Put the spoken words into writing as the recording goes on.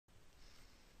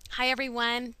Hi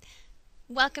everyone.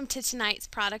 Welcome to tonight's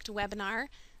product webinar.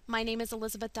 My name is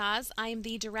Elizabeth Dawes. I am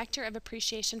the Director of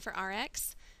Appreciation for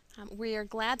ARIIX. We are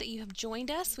glad that you have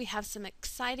joined us. We have some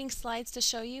exciting slides to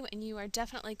show you, and you are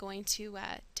definitely going to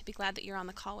be glad that you're on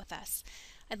the call with us.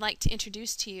 I'd like to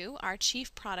introduce to you our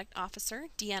Chief Product Officer,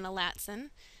 Deanna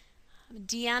Latson.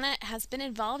 Deanna has been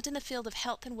involved in the field of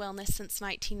health and wellness since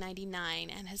 1999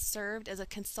 and has served as a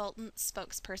consultant,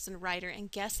 spokesperson, writer,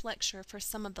 and guest lecturer for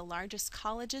some of the largest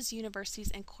colleges, universities,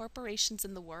 and corporations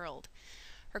in the world.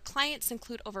 Her clients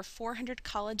include over 400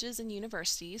 colleges and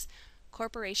universities,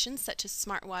 corporations such as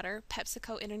Smartwater,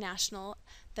 PepsiCo International,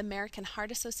 the American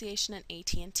Heart Association, and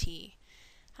AT&T.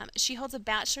 She holds a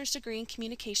bachelor's degree in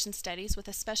communication studies with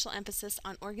a special emphasis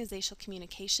on organizational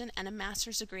communication and a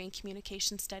master's degree in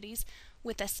communication studies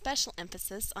with a special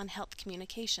emphasis on health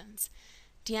communications.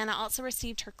 Deanna also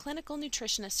received her clinical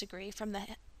nutritionist degree from the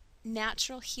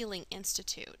Natural Healing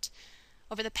Institute.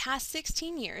 Over the past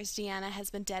 16 years, Deanna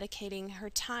has been dedicating her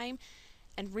time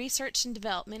and research and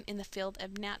development in the field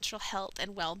of natural health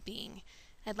and well-being.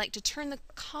 I'd like to turn the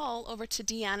call over to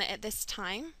Deanna at this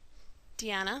time.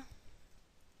 Deanna.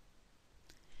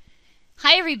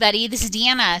 Hi everybody, this is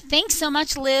Deanna. Thanks so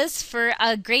much, Liz, for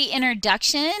a great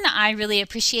introduction. I really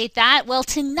appreciate that. Well,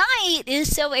 tonight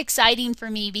is so exciting for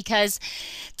me because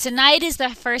tonight is the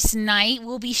first night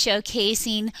we'll be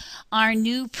showcasing our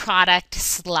new product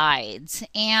slides.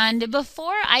 And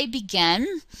before I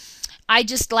begin, I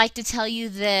just like to tell you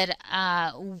that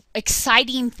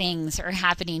exciting things are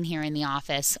happening here in the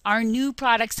office. Our new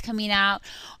products coming out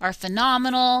are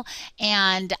phenomenal,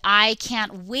 and I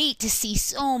can't wait to see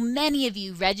so many of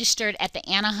you registered at the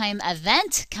Anaheim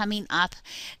event coming up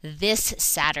this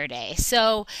Saturday.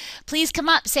 So please come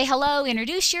up, say hello,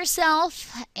 introduce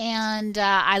yourself, and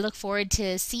I look forward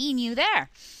to seeing you there.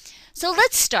 So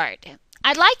let's start.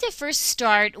 I'd like to first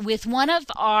start with one of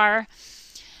our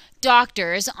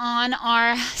doctors on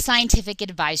our scientific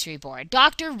advisory board,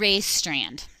 Dr. Ray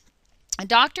Strand.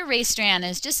 Dr. Ray Strand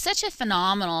is just such a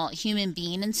phenomenal human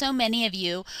being, and so many of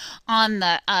you on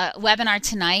the webinar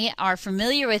tonight are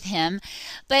familiar with him.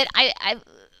 But I've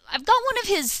got one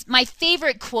of my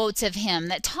favorite quotes of him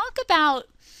that talk about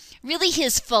really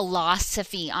his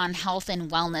philosophy on health and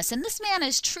wellness. And this man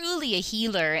is truly a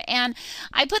healer. And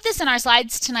I put this in our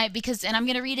slides tonight and I'm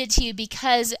going to read it to you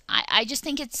because I just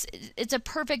think it's a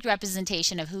perfect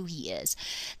representation of who he is.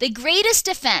 The greatest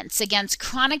defense against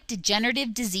chronic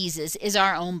degenerative diseases is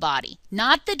our own body,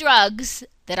 not the drugs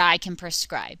that I can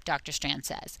prescribe, Dr. Strand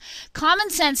says. Common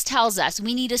sense tells us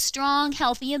we need a strong,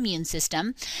 healthy immune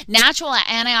system, natural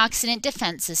antioxidant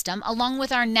defense system, along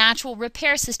with our natural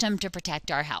repair system to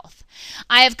protect our health.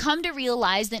 I have come to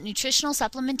realize that nutritional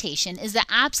supplementation is the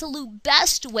absolute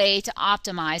best way to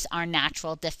optimize our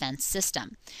natural defense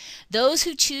system. Those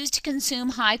who choose to consume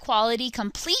high-quality,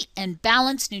 complete, and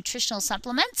balanced nutritional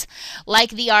supplements, like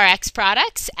the ARIIX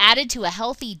products, added to a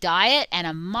healthy diet and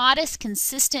a modest,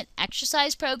 consistent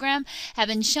exercise program, have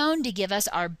been shown to give us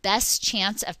our best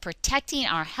chance of protecting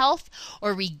our health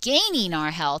or regaining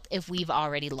our health if we've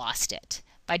already lost it.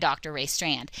 By Dr. Ray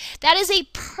Strand. That is a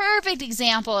perfect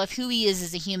example of who he is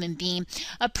as a human being,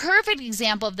 a perfect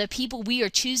example of the people we are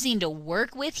choosing to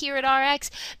work with here at ARIIX,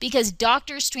 because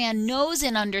Dr. Strand knows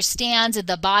and understands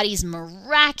the body's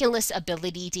miraculous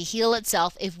ability to heal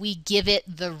itself if we give it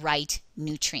the right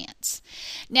nutrients.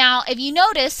 Now, if you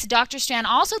notice, Dr. Strand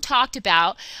also talked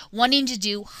about wanting to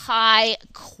do high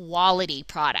quality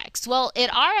products. Well, at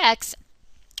ARIIX,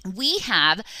 we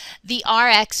have the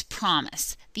ARIIX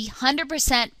Promise, the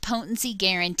 100% potency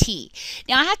guarantee.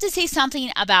 Now, I have to say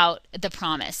something about the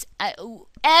Promise.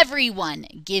 Everyone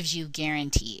gives you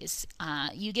guarantees.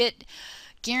 You get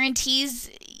guarantees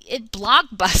at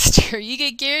Blockbuster. You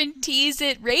get guarantees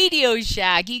at Radio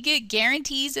Shack. You get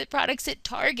guarantees at products at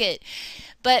Target.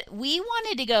 But we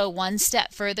wanted to go one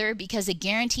step further because a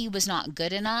guarantee was not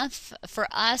good enough. For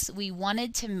us, we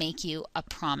wanted to make you a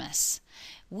promise.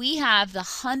 We have the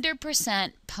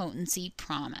 100% potency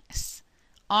promise.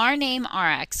 Our name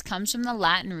ARIIX comes from the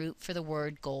Latin root for the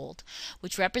word gold,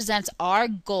 which represents our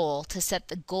goal to set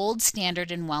the gold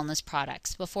standard in wellness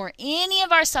products. Before any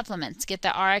of our supplements get the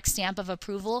ARIIX stamp of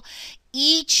approval,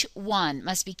 each one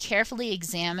must be carefully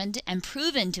examined and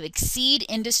proven to exceed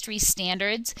industry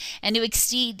standards and to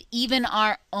exceed even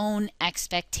our own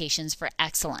expectations for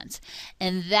excellence.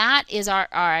 And that is our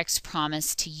ARIIX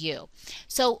promise to you.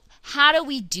 So how do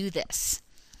we do this?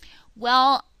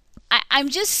 Well, I'm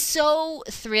just so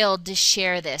thrilled to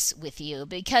share this with you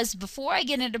because before I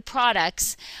get into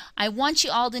products, I want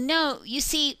you all to know, you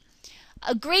see,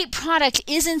 A great product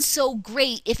isn't so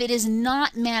great if it is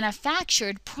not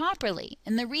manufactured properly.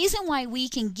 And the reason why we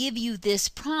can give you this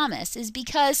promise is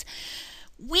because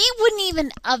we wouldn't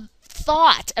even have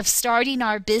thought of starting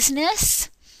our business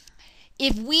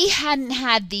if we hadn't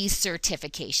had these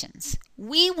certifications.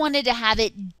 We wanted to have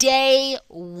it day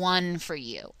one for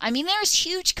you. I mean, there's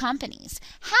huge companies,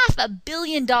 $500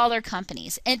 million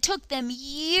companies, and it took them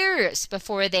years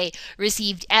before they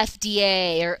received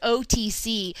FDA or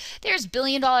OTC. There's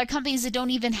billion-dollar companies that don't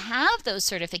even have those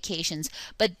certifications,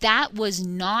 but that was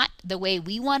not the way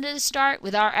we wanted to start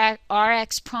with our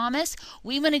ARIIX promise.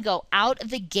 We want to go out of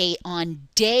the gate on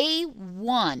day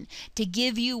one to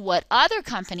give you what other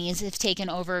companies have taken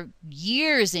over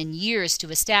years and years to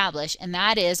establish, and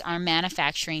that is our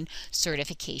manufacturing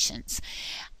certifications.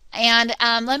 And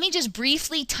let me just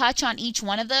briefly touch on each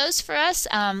one of those for us.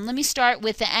 Let me start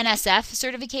with the NSF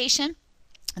certification.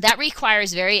 That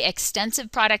requires very extensive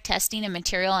product testing and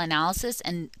material analysis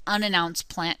and unannounced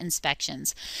plant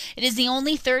inspections. It is the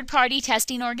only third-party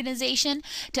testing organization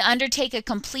to undertake a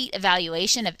complete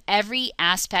evaluation of every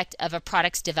aspect of a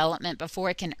product's development before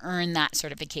it can earn that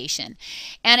certification.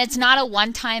 And it's not a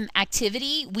one-time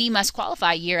activity. We must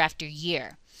qualify year after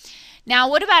year. Now,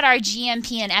 what about our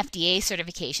GMP and FDA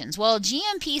certifications? Well,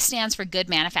 GMP stands for Good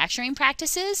Manufacturing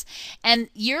Practices, and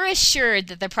you're assured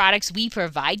that the products we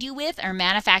provide you with are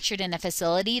manufactured in a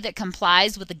facility that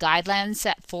complies with the guidelines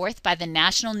set forth by the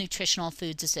National Nutritional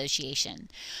Foods Association.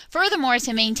 Furthermore,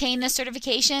 to maintain this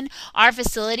certification, our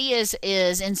facility is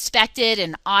inspected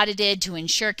and audited to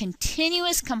ensure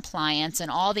continuous compliance in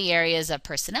all the areas of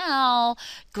personnel,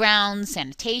 grounds,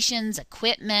 sanitations,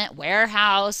 equipment,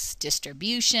 warehouse,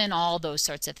 distribution, all those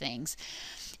sorts of things.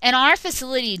 And our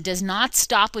facility does not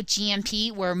stop with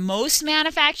GMP where most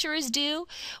manufacturers do.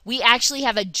 We actually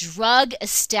have a drug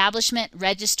establishment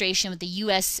registration with the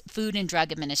U.S. Food and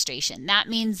Drug Administration. That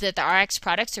means that the ARIIX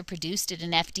products are produced at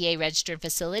an FDA registered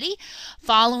facility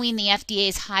following the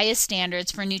FDA's highest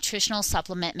standards for nutritional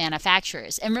supplement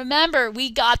manufacturers. And remember, we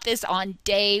got this on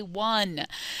day one.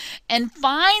 And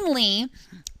finally,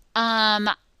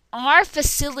 our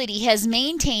facility has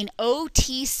maintained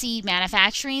OTC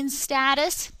manufacturing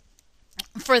status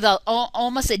for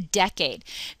almost a decade.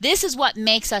 This is what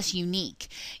makes us unique.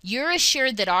 You're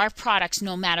assured that our products,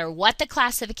 no matter what the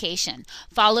classification,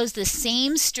 follows the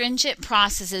same stringent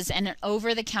processes as an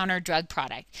over-the-counter drug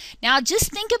product. Now,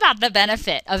 just think about the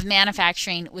benefit of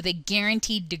manufacturing with a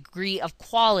guaranteed degree of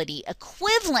quality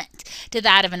equivalent to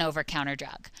that of an over-the-counter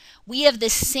drug. We have the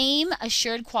same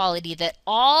assured quality that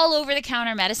all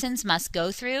over-the-counter medicines must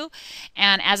go through.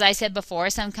 And as I said before,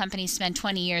 some companies spend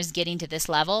 20 years getting to this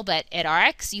level, but at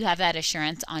ARIIX, you have that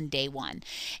assurance on day one.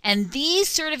 And these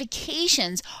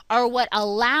certifications are what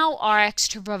allow ARIIX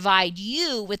to provide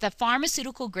you with the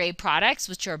pharmaceutical grade products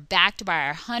which are backed by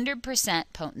our 100%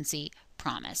 potency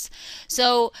promise.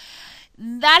 So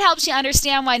that helps you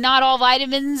understand why not all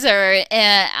vitamins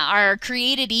are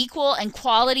created equal, and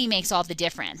quality makes all the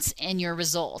difference in your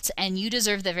results, and you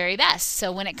deserve the very best.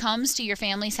 So when it comes to your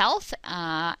family's health,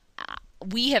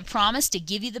 we have promised to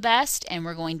give you the best, and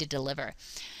we're going to deliver.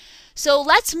 So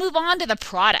let's move on to the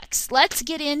products. Let's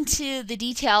get into the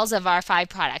details of our 5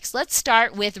 products. Let's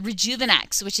start with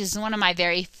Rejuvenex, which is one of my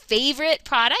very favorite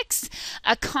products.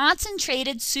 A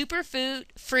concentrated superfood,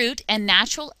 fruit, and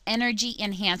natural energy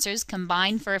enhancers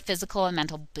combined for a physical and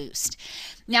mental boost.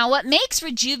 Now, what makes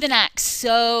Rejuvenex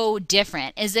so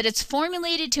different is that it's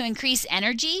formulated to increase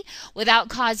energy without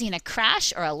causing a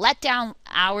crash or a letdown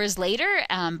hours later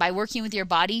by working with your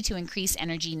body to increase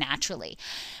energy naturally.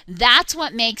 That's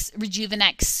what makes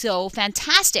Rejuvenex so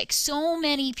fantastic. So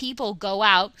many people go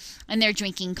out and they're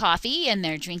drinking coffee and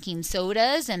they're drinking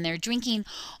sodas and they're drinking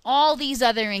all these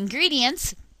other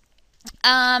ingredients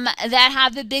that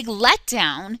have the big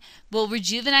letdown. Well,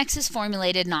 Rejuvenex is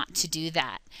formulated not to do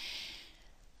that.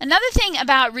 Another thing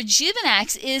about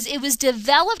Rejuvenex is it was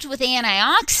developed with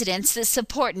antioxidants that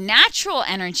support natural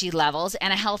energy levels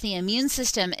and a healthy immune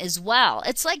system as well.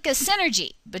 It's like a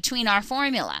synergy between our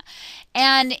formula.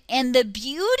 And the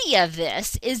beauty of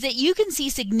this is that you can see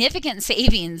significant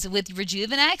savings with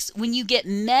Rejuvenex when you get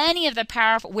many of the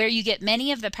powerful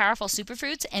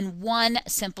superfruits in one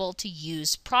simple to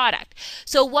use product.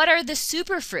 So what are the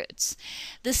superfruits?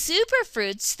 The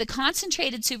superfruits, the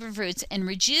concentrated superfruits in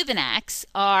Rejuvenex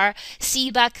are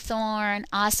sea buckthorn,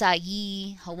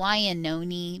 acai, Hawaiian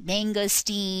noni,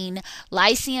 mangosteen,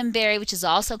 lycium berry, which is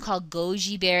also called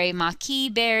goji berry,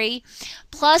 maqui berry,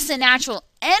 plus the natural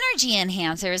energy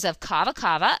enhancers of kava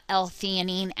kava,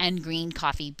 L-theanine, and green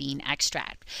coffee bean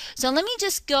extract. So let me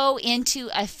just go into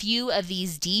a few of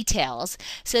these details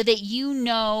so that you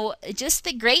know just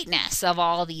the greatness of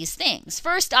all these things.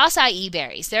 First, acai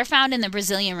berries. They're found in the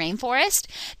Brazilian rainforest.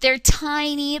 They're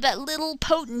tiny but little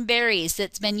potent berries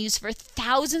that's been used for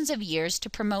thousands of years to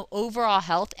promote overall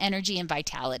health, energy, and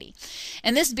vitality.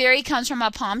 And this berry comes from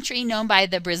a palm tree known by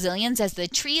the Brazilians as the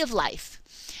tree of life.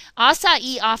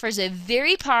 Acai offers a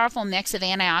very powerful mix of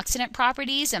antioxidant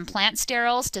properties and plant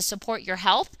sterols to support your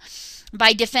health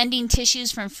by defending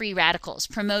tissues from free radicals,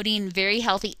 promoting very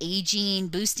healthy aging,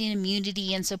 boosting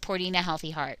immunity, and supporting a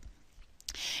healthy heart.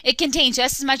 It contains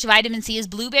just as much vitamin C as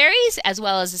blueberries, as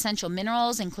well as essential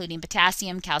minerals, including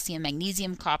potassium, calcium,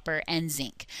 magnesium, copper, and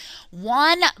zinc.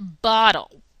 One bottle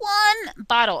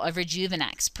of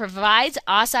Rejuvenex provides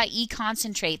acai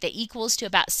concentrate that equals to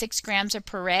about 6 grams of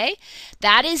puree.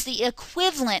 That is the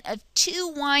equivalent of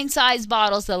 2 wine-sized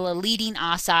bottles of the leading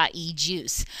acai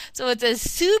juice. So it's a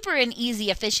super and easy,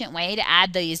 efficient way to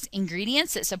add these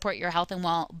ingredients that support your health and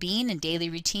well-being and daily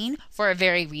routine for a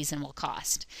very reasonable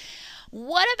cost.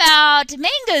 What about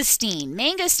mangosteen?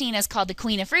 Mangosteen is called the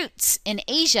queen of fruits in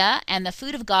Asia and the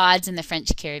food of gods in the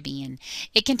French Caribbean.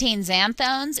 It contains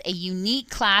xanthones, a unique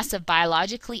class of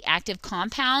biologically active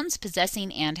compounds possessing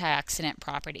antioxidant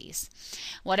properties.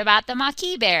 What about the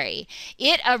maqui berry?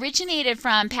 It originated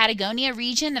from Patagonia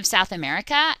region of South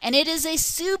America, and it is a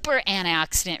super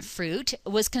antioxidant fruit. It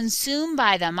was consumed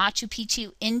by the Machu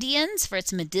Picchu Indians for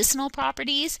its medicinal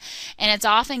properties, and it's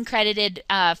often credited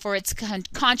for its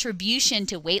contribution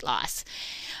to weight loss.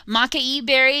 Maca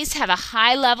berries have a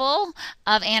high level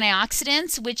of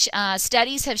antioxidants, which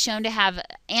studies have shown to have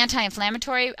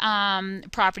anti-inflammatory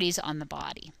properties on the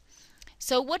body.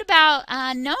 So what about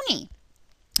noni?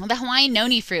 The Hawaiian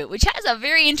noni fruit, which has a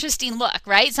very interesting look,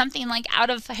 right? Something like out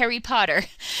of Harry Potter.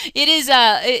 It is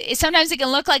sometimes it can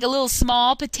look like a little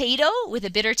small potato with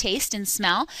a bitter taste and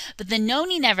smell, but the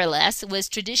noni, nevertheless, was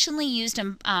traditionally used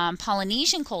in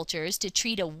Polynesian cultures to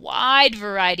treat a wide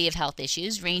variety of health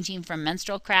issues, ranging from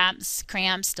menstrual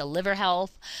cramps to liver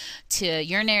health to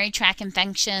urinary tract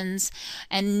infections.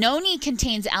 And noni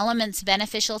contains elements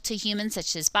beneficial to humans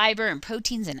such as fiber and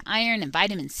proteins and iron and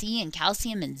vitamin C and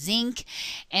calcium and zinc.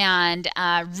 And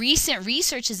recent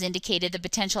research has indicated the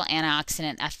potential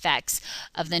antioxidant effects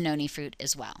of the noni fruit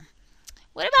as well.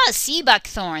 What about sea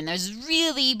buckthorn? There's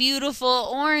really beautiful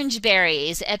orange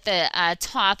berries at the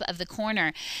top of the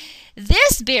corner.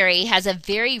 This berry has a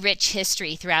very rich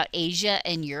history throughout Asia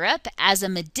and Europe as a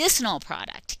medicinal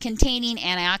product containing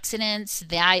antioxidants,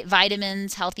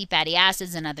 vitamins, healthy fatty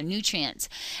acids, and other nutrients.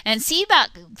 And sea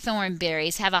buckthorn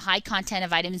berries have a high content of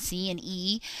vitamin C and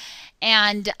E,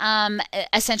 and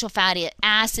essential fatty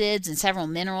acids and several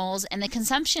minerals. And the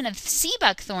consumption of sea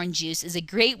buckthorn juice is a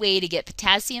great way to get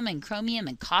potassium and chromium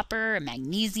and copper and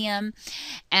magnesium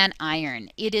and iron.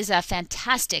 It is a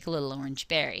fantastic little orange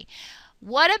berry.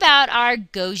 What about our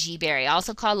goji berry,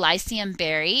 also called lycium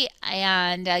berry?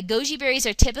 And goji berries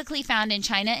are typically found in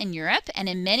China and Europe and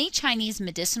in many Chinese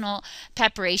medicinal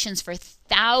preparations for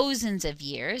thousands of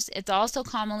years. It's also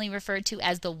commonly referred to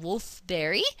as the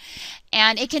wolfberry,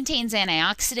 and it contains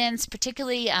antioxidants,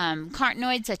 particularly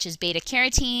carotenoids such as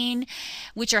beta-carotene,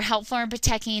 which are helpful in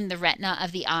protecting the retina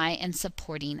of the eye and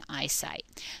supporting eyesight.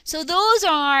 So those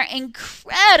are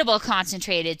incredible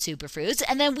concentrated superfruits,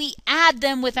 and then we add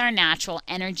them with our natural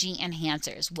energy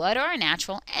enhancers. What are our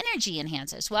natural energy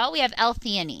enhancers? Well, we have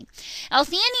L-theanine.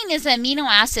 L-theanine is an amino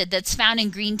acid that's found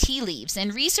in green tea leaves,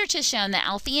 and research has shown that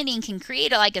L-theanine can create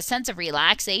like a sense of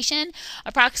relaxation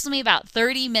approximately about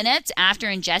 30 minutes after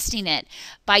ingesting it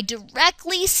by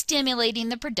directly stimulating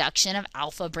the production of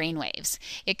alpha brainwaves.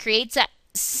 It creates a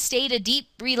state of deep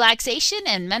relaxation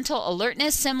and mental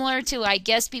alertness, similar to, I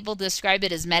guess people describe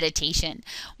it as meditation.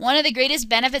 One of the greatest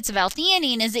benefits of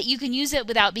L-theanine is that you can use it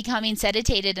without becoming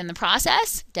sedated in the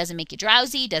process. It doesn't make you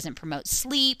drowsy, doesn't promote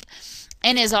sleep,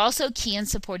 and is also key in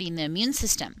supporting the immune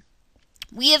system.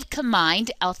 We have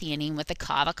combined L-theanine with the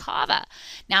kava kava.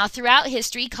 Now, throughout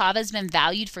history, kava has been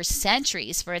valued for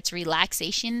centuries for its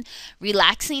relaxing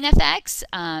effects.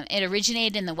 It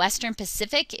originated in the Western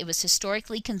Pacific. It was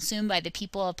historically consumed by the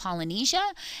people of Polynesia,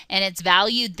 and it's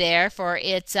valued there for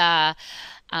its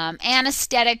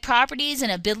anesthetic properties and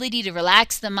ability to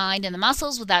relax the mind and the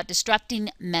muscles without disrupting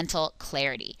mental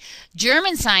clarity.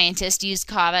 German scientists used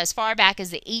kava as far back as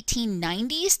the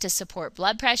 1890s to support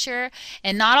blood pressure,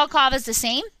 and not all kava is the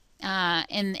same.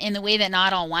 In the way that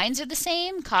not all wines are the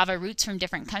same. Kava roots from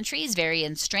different countries vary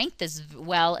in strength as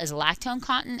well as lactone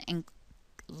content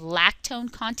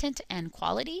lactone content and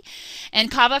quality.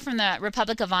 And kava from the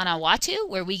Republic of Vanuatu,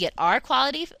 where we get our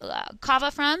quality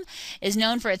kava from, is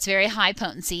known for its very high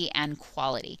potency and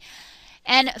quality.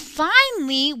 And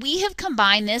finally, we have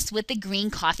combined this with the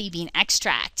green coffee bean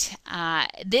extract.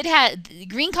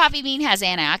 Green coffee bean has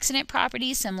antioxidant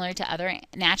properties similar to other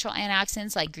natural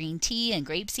antioxidants like green tea and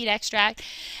grapeseed extract.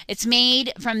 It's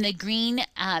made from the green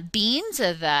beans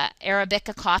of the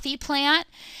Arabica coffee plant.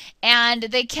 And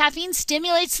the caffeine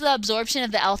stimulates the absorption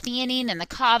of the L-theanine and the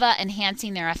kava,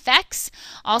 enhancing their effects.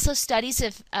 Also, studies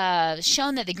have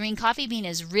shown that the green coffee bean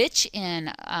is rich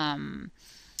in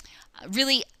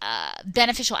really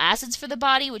beneficial acids for the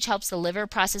body, which helps the liver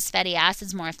process fatty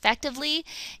acids more effectively.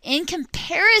 In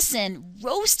comparison,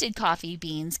 roasted coffee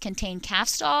beans contain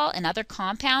caffeine and other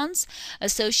compounds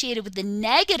associated with the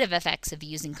negative effects of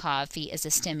using coffee as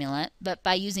a stimulant, but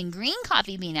by using green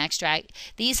coffee bean extract,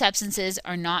 these substances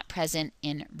are not present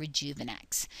in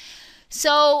Rejuvenex.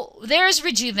 So there's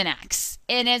Rejuvenex,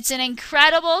 and it's an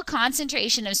incredible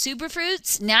concentration of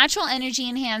superfruits, natural energy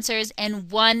enhancers,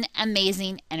 and one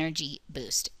amazing energy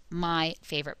boost. My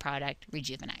favorite product,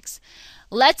 Rejuvenex.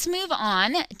 Let's move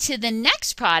on to the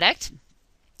next product,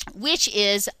 which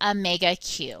is Omega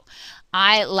Q.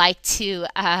 I like to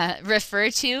refer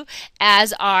to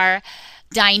as our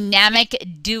dynamic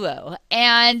duo.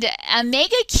 And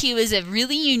Omega Q is a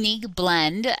really unique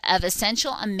blend of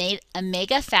essential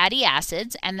omega fatty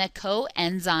acids and the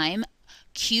coenzyme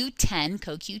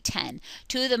CoQ10,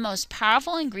 two of the most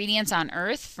powerful ingredients on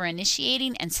earth for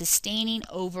initiating and sustaining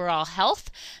overall health,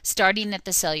 starting at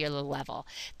the cellular level.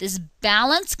 This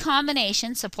balanced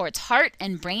combination supports heart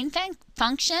and brain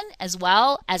function as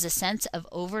well as a sense of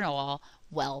overall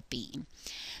well-being.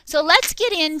 So let's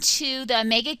get into the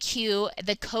Omega Q,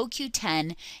 the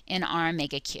CoQ10 in our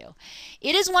Omega Q.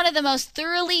 It is one of the most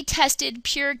thoroughly tested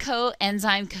pure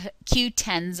coenzyme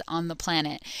Q10s on the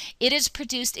planet. It is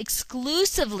produced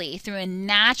exclusively through a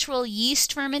natural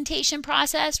yeast fermentation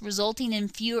process, resulting in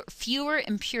fewer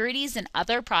impurities than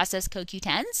other processed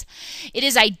CoQ10s. It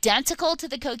is identical to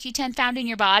the CoQ10 found in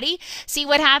your body. See,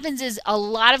 what happens is a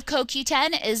lot of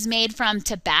CoQ10 is made from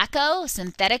tobacco,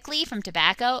 synthetically from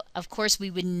tobacco. Of course,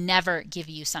 we would never give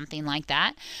you something like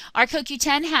that. Our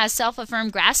CoQ10 has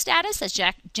self-affirmed GRAS status that's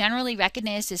generally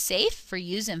recognized as safe for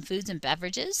use in foods and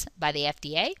beverages by the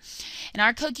FDA. And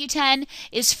our CoQ10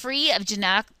 is free of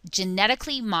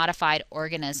genetically modified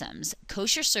organisms,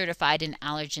 kosher certified and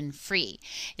allergen free.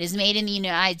 It is made in the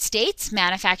United States,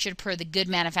 manufactured per the good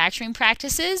manufacturing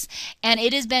practices, and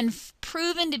it has been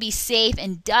proven to be safe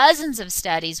in dozens of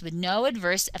studies with no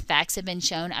adverse effects have been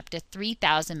shown up to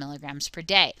 3,000 milligrams per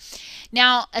day.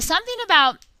 Now, something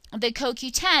about the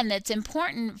CoQ10 that's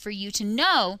important for you to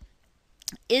know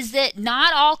is that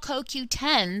not all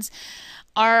CoQ10s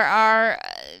are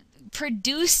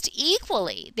produced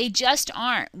equally. They just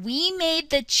aren't. We made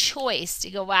the choice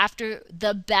to go after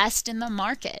the best in the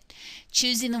market,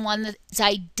 choosing the one that's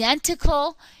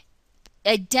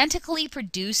identically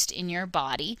produced in your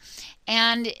body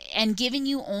and giving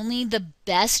you only the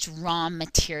best raw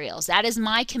materials. That is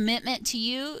my commitment to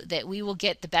you, that we will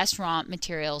get the best raw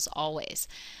materials always.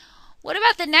 What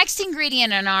about the next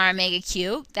ingredient in our Omega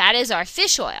Q? That is our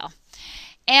fish oil.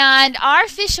 And our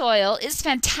fish oil is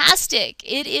fantastic.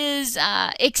 It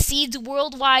exceeds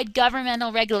worldwide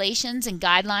governmental regulations and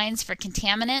guidelines for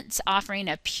contaminants, offering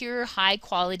a pure,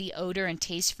 high-quality odor and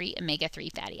taste-free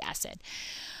omega-3 fatty acid.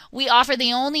 We offer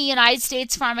the only United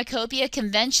States Pharmacopoeia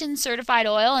Convention certified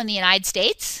oil in the United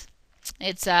States.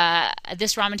 It's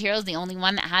this raw material is the only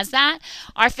one that has that.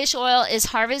 Our fish oil is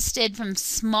harvested from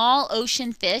small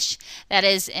ocean fish, that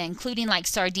is including like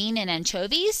sardine and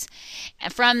anchovies,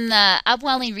 from the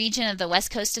upwelling region of the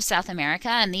west coast of South America.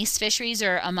 And these fisheries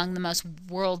are among the most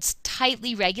world's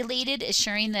tightly regulated,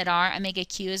 assuring that our Omega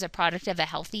Q is a product of a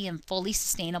healthy and fully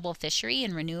sustainable fishery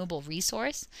and renewable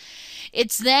resource.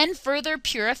 It's then further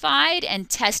purified and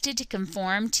tested to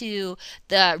conform to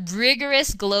the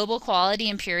rigorous global quality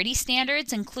and purity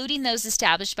standards, including those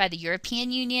established by the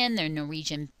European Union, the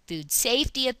Norwegian Food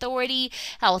Safety Authority,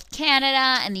 Health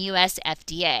Canada, and the US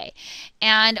FDA.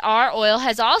 And our oil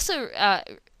has also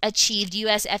achieved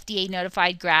US FDA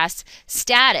notified GRAS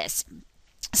status.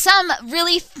 Some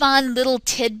really fun little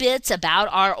tidbits about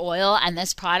our oil and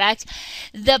this product.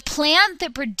 The plant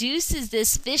that produces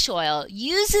this fish oil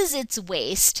uses its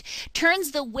waste,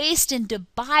 turns the waste into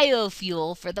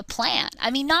biofuel for the plant.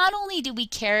 I mean, not only do we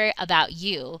care about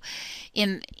you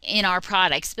in our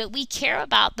products, but we care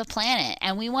about the planet,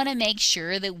 and we want to make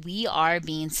sure that we are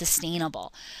being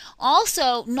sustainable.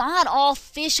 Also, not all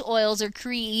fish oils are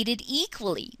created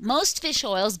equally. Most fish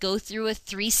oils go through a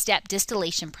 3-step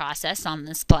distillation process on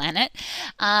this this planet.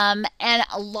 And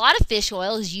a lot of fish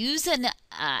oils use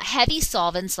heavy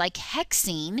solvents like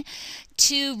hexene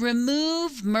to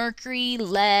remove mercury,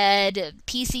 lead,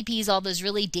 PCPs, all those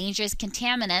really dangerous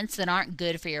contaminants that aren't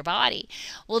good for your body.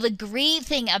 Well, the great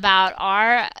thing about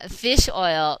our fish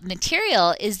oil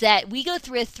material is that we go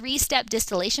through a 3-step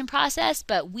distillation process,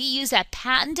 but we use a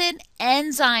patented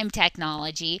enzyme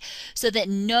technology so that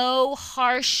no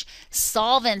harsh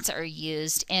solvents are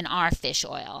used in our fish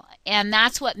oil. And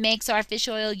that's what makes our fish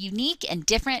oil unique and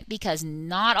different, because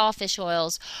not all fish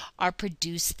oils are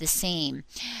produced the same.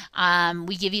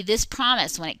 We give you this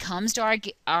promise: when it comes to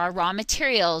our raw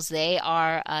materials, they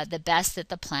are the best that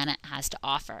the planet has to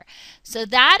offer. So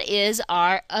that is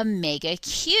our Omega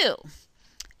Q.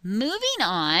 Moving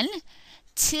on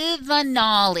to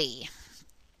Vanoli,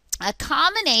 a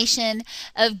combination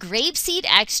of grapeseed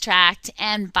extract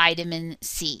and vitamin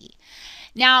C.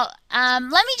 Now,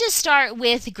 let me just start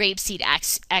with grapeseed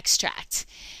extract.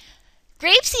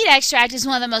 Grapeseed extract is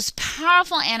one of the most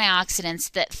powerful antioxidants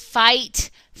that fight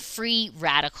free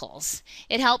radicals.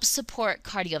 It helps support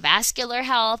cardiovascular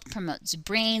health, promotes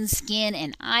brain, skin,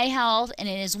 and eye health, and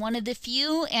it is one of the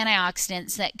few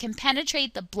antioxidants that can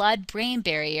penetrate the blood-brain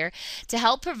barrier to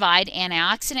help provide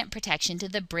antioxidant protection to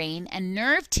the brain and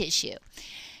nerve tissue.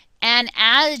 And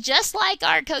just like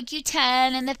our CoQ10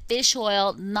 and the fish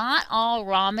oil, not all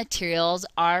raw materials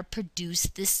are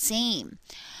produced the same.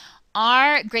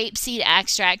 Our grapeseed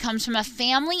extract comes from a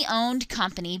family-owned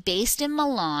company based in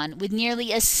Milan with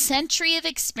nearly a century of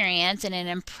experience and an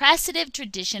impressive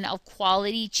tradition of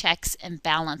quality checks and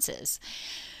balances.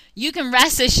 You can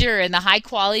rest assured in the high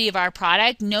quality of our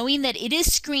product, knowing that it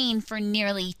is screened for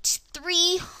nearly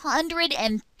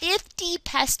 350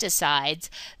 pesticides,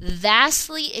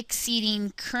 vastly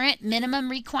exceeding current minimum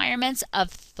requirements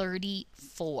of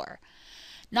 34.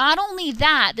 Not only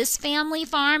that, this family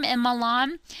farm in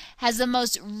Milan has the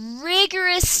most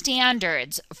rigorous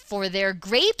standards for their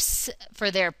grapes, for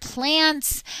their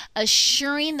plants,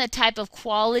 assuring the type of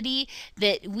quality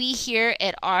that we here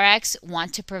at ARIIX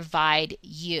want to provide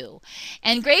you.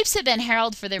 And grapes have been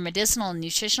heralded for their medicinal and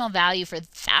nutritional value for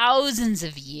thousands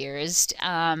of years.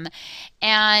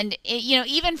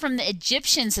 Even from the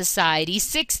Egyptian society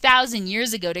 6,000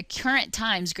 years ago to current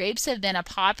times, grapes have been a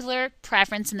popular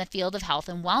preference in the field of health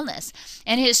and wellness,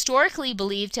 and historically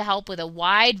believed to help with a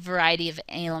wide variety of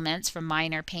ailments, from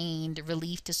minor pain to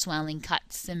relief to swelling,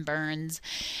 cuts, and burns.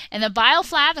 And the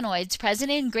bioflavonoids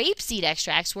present in grapeseed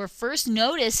extracts were first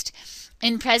noticed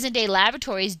in present-day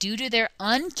laboratories due to their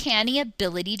uncanny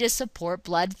ability to support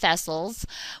blood vessels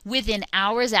within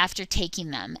hours after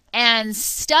taking them. And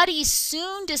studies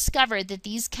soon discovered that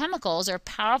these chemicals, or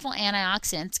powerful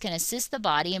antioxidants, can assist the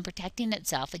body in protecting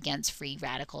itself against free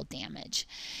radical damage.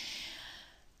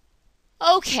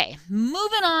 Okay,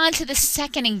 moving on to the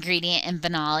second ingredient in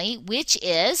Vanoli, which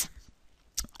is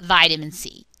vitamin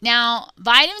C. Now,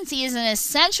 vitamin C is an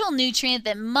essential nutrient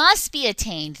that must be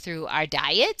attained through our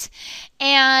diet,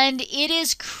 and it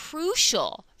is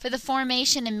crucial for the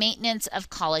formation and maintenance of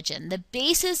collagen, the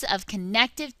basis of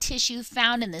connective tissue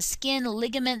found in the skin,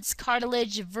 ligaments,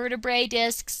 cartilage, vertebrae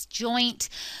discs, joint,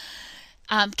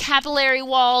 capillary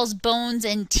walls, bones,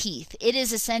 and teeth. It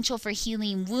is essential for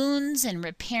healing wounds and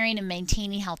repairing and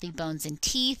maintaining healthy bones and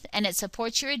teeth, and it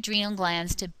supports your adrenal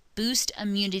glands to boost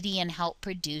immunity and help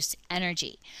produce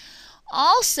energy.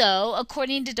 Also,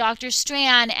 according to Dr.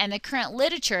 Strand and the current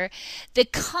literature, the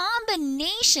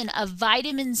combination of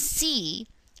vitamin C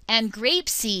and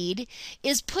grapeseed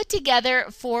is put together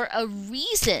for a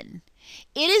reason.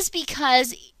 It is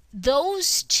because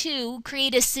those two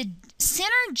create a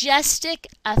synergistic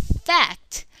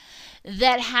effect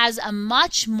that has a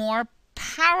much more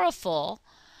powerful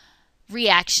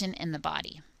reaction in the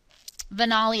body.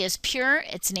 Vanoli is pure,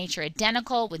 its nature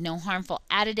identical, with no harmful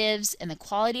additives, and the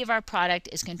quality of our product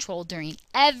is controlled during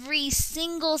every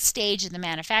single stage of the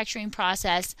manufacturing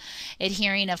process,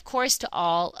 adhering, of course, to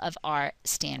all of our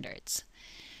standards.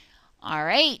 All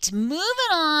right,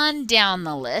 moving on down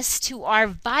the list to our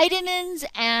vitamins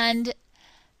and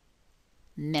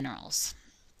minerals.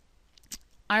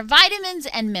 Our vitamins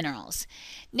and minerals.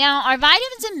 Now, our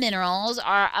vitamins and minerals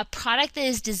are a product that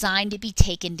is designed to be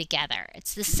taken together.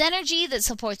 It's the synergy that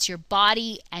supports your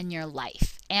body and your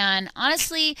life. And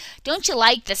honestly, don't you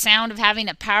like the sound of having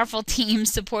a powerful team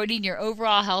supporting your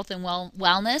overall health and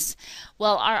wellness?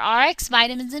 Well, our ARIIX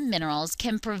vitamins and minerals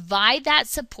can provide that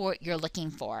support you're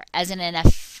looking for as an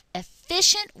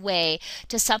efficient way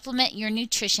to supplement your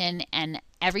nutrition and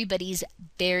everybody's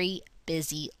very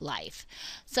busy life.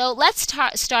 So let's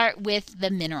start with the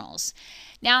minerals.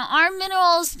 Now, our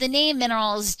minerals, the name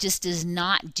minerals just does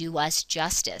not do us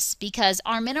justice because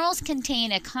our minerals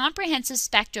contain a comprehensive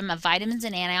spectrum of vitamins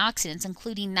and antioxidants,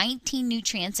 including 19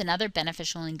 nutrients and other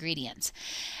beneficial ingredients.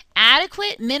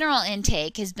 Adequate mineral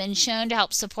intake has been shown to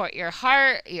help support your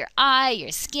heart, your eye,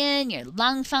 your skin, your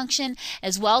lung function,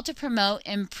 as well to promote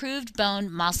improved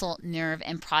bone, muscle, nerve,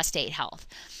 and prostate health.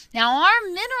 Now, our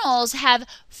minerals have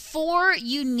 4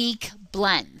 unique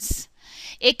blends.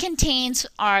 It contains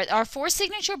our 4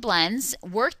 signature blends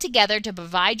work together to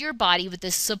provide your body with the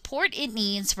support it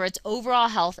needs for its overall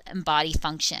health and body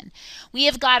function. We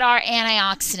have got our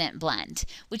antioxidant blend,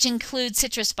 which includes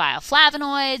citrus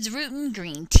bioflavonoids, rutin,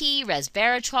 green tea,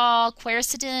 resveratrol,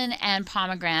 quercetin, and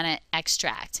pomegranate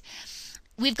extract.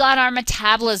 We've got our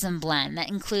metabolism blend that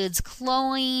includes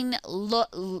choline,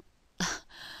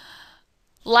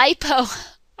 lipo,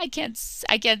 I can't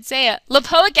say it.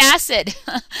 Lipoic acid.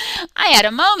 I had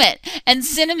a moment. And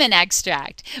cinnamon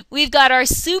extract. We've got our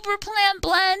super plant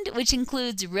blend, which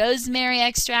includes rosemary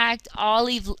extract,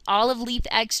 olive leaf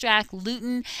extract,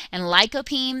 lutein, and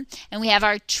lycopene. And we have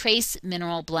our trace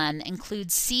mineral blend that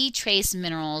includes C trace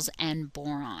minerals and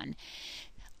boron.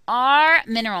 Our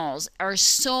minerals are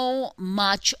so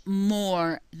much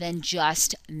more than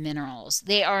just minerals.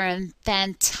 They are a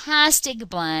fantastic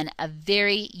blend of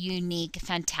very unique,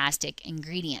 fantastic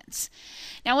ingredients.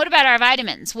 Now, what about our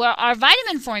vitamins? Well, our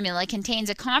vitamin formula contains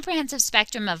a comprehensive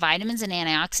spectrum of vitamins and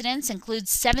antioxidants, includes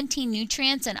 17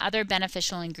 nutrients and other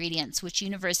beneficial ingredients, which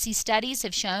university studies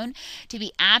have shown to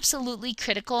be absolutely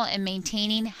critical in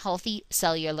maintaining healthy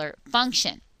cellular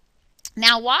function.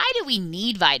 Now, why do we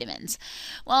need vitamins?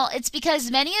 Well, it's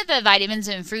because many of the vitamins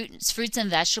in fruits and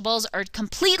vegetables are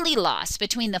completely lost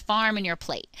between the farm and your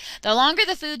plate. The longer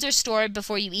the foods are stored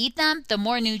before you eat them, the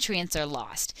more nutrients are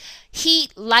lost.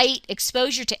 Heat, light,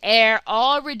 exposure to air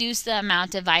all reduce the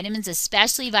amount of vitamins,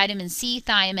 especially vitamin C,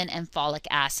 thiamine, and folic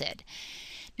acid.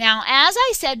 Now, as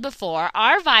I said before,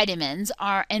 our vitamins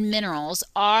and minerals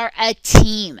are a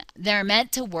team. They're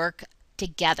meant to work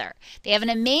together. They have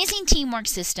an amazing teamwork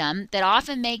system that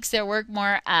often makes their work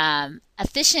more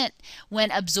efficient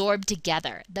when absorbed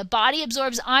together. The body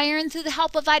absorbs iron through the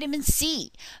help of vitamin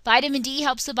C. Vitamin D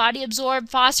helps the body absorb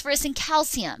phosphorus and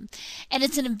calcium. And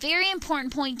it's a very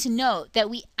important point to note that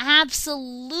we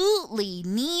absolutely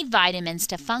need vitamins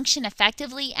to function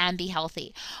effectively and be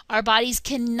healthy. Our bodies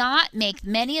cannot make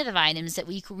many of the vitamins that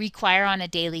we require on a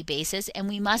daily basis, and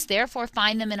we must therefore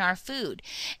find them in our food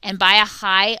and buy a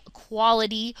high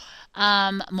quality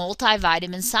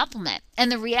multivitamin supplement. And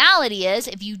the reality is,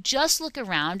 if you just look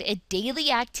around at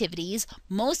daily activities,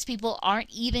 most people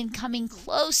aren't even coming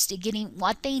close to getting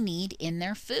what they need in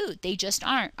their food. They just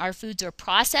aren't. Our foods are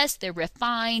processed, they're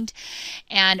refined,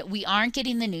 and we aren't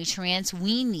getting the nutrients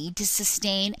we need to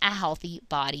sustain a healthy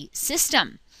body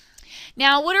system.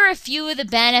 Now, what are a few of the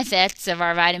benefits of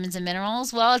our vitamins and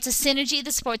minerals? Well, it's a synergy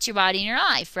that supports your body and your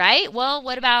life, right? Well,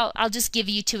 what about, I'll just give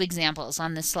you 2 examples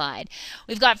on this slide.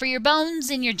 We've got for your bones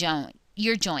and your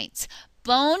joints.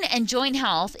 Bone and joint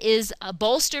health is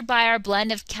bolstered by our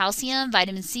blend of calcium,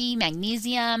 vitamin C,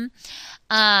 magnesium,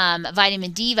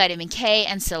 vitamin D, vitamin K,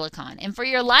 and silicon. And for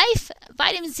your life,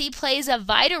 vitamin C plays a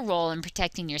vital role in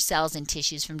protecting your cells and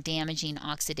tissues from damaging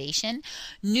oxidation.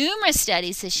 Numerous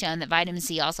studies have shown that vitamin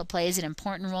C also plays an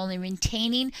important role in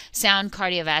maintaining sound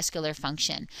cardiovascular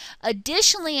function.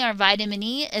 Additionally, our vitamin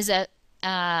E is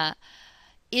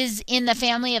in the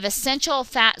family of essential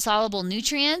fat-soluble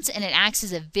nutrients, and it acts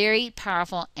as a very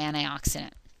powerful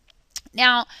antioxidant.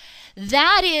 Now,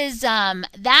 that is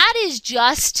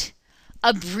just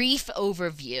a brief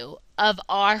overview of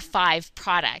our 5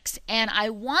 products, and I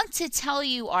want to tell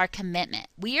you our commitment.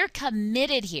 We are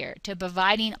committed here to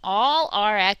providing all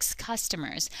ARIIX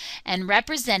customers and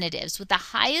representatives with the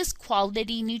highest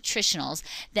quality nutritionals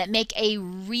that make a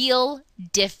real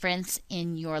difference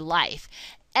in your life.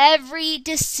 Every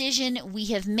decision we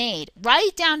have made,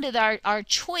 right down to our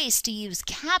choice to use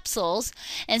capsules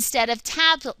instead of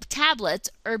tablets,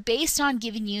 are based on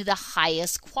giving you the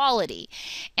highest quality.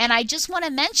 And I just want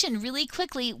to mention really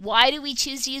quickly, why do we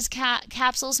choose to use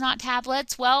capsules, not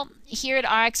tablets? Well, here at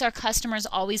ARIIX, our customers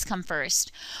always come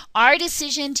first. Our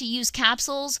decision to use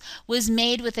capsules was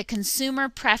made with a consumer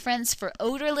preference for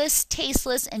odorless,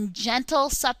 tasteless, and gentle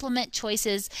supplement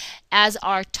choices as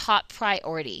our top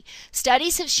priority.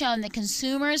 Studies have shown that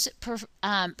consumer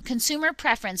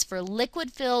preference for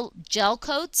liquid-filled gel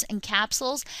coats and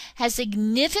capsules has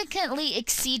significantly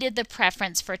exceeded the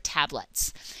preference for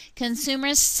tablets.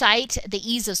 Consumers cite the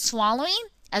ease of swallowing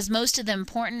as most of the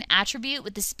important attribute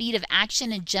with the speed of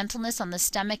action and gentleness on the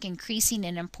stomach increasing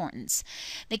in importance.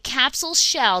 The capsule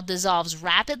shell dissolves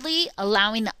rapidly,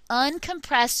 allowing the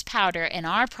uncompressed powder in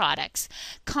our products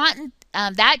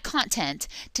that content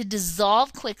to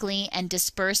dissolve quickly and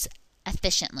disperse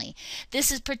efficiently.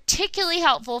 This is particularly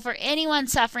helpful for anyone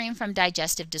suffering from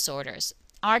digestive disorders.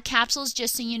 Our capsules,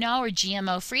 just so you know, are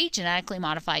GMO free, genetically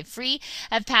modified free,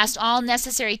 have passed all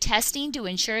necessary testing to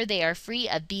ensure they are free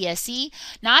of BSE,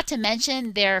 not to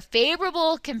mention their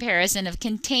favorable comparison of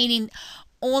containing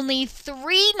only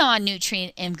 3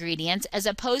 non-nutrient ingredients as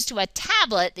opposed to a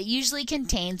tablet that usually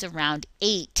contains around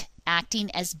 8, acting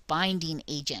as binding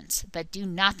agents, but do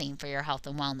nothing for your health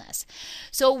and wellness.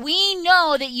 So we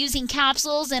know that using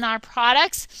capsules in our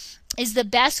products is the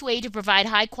best way to provide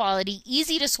high quality,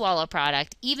 easy to swallow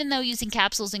product, even though using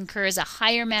capsules incurs a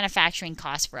higher manufacturing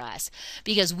cost for us,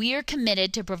 because we are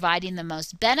committed to providing the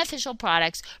most beneficial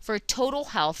products for total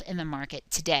health in the market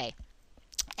today.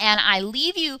 And I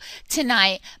leave you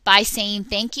tonight by saying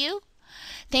thank you.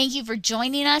 Thank you for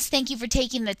joining us. Thank you for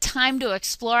taking the time to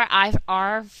explore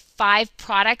our 5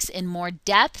 products in more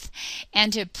depth,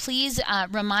 and to please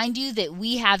remind you that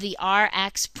we have the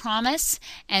ARIIX promise,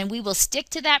 and we will stick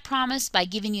to that promise by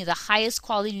giving you the highest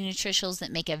quality nutritionals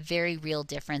that make a very real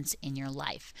difference in your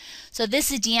life. So this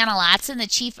is Deanna Latson, the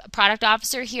Chief Product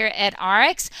Officer here at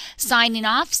ARIIX, signing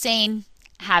off saying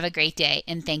have a great day,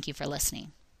 and thank you for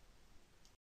listening.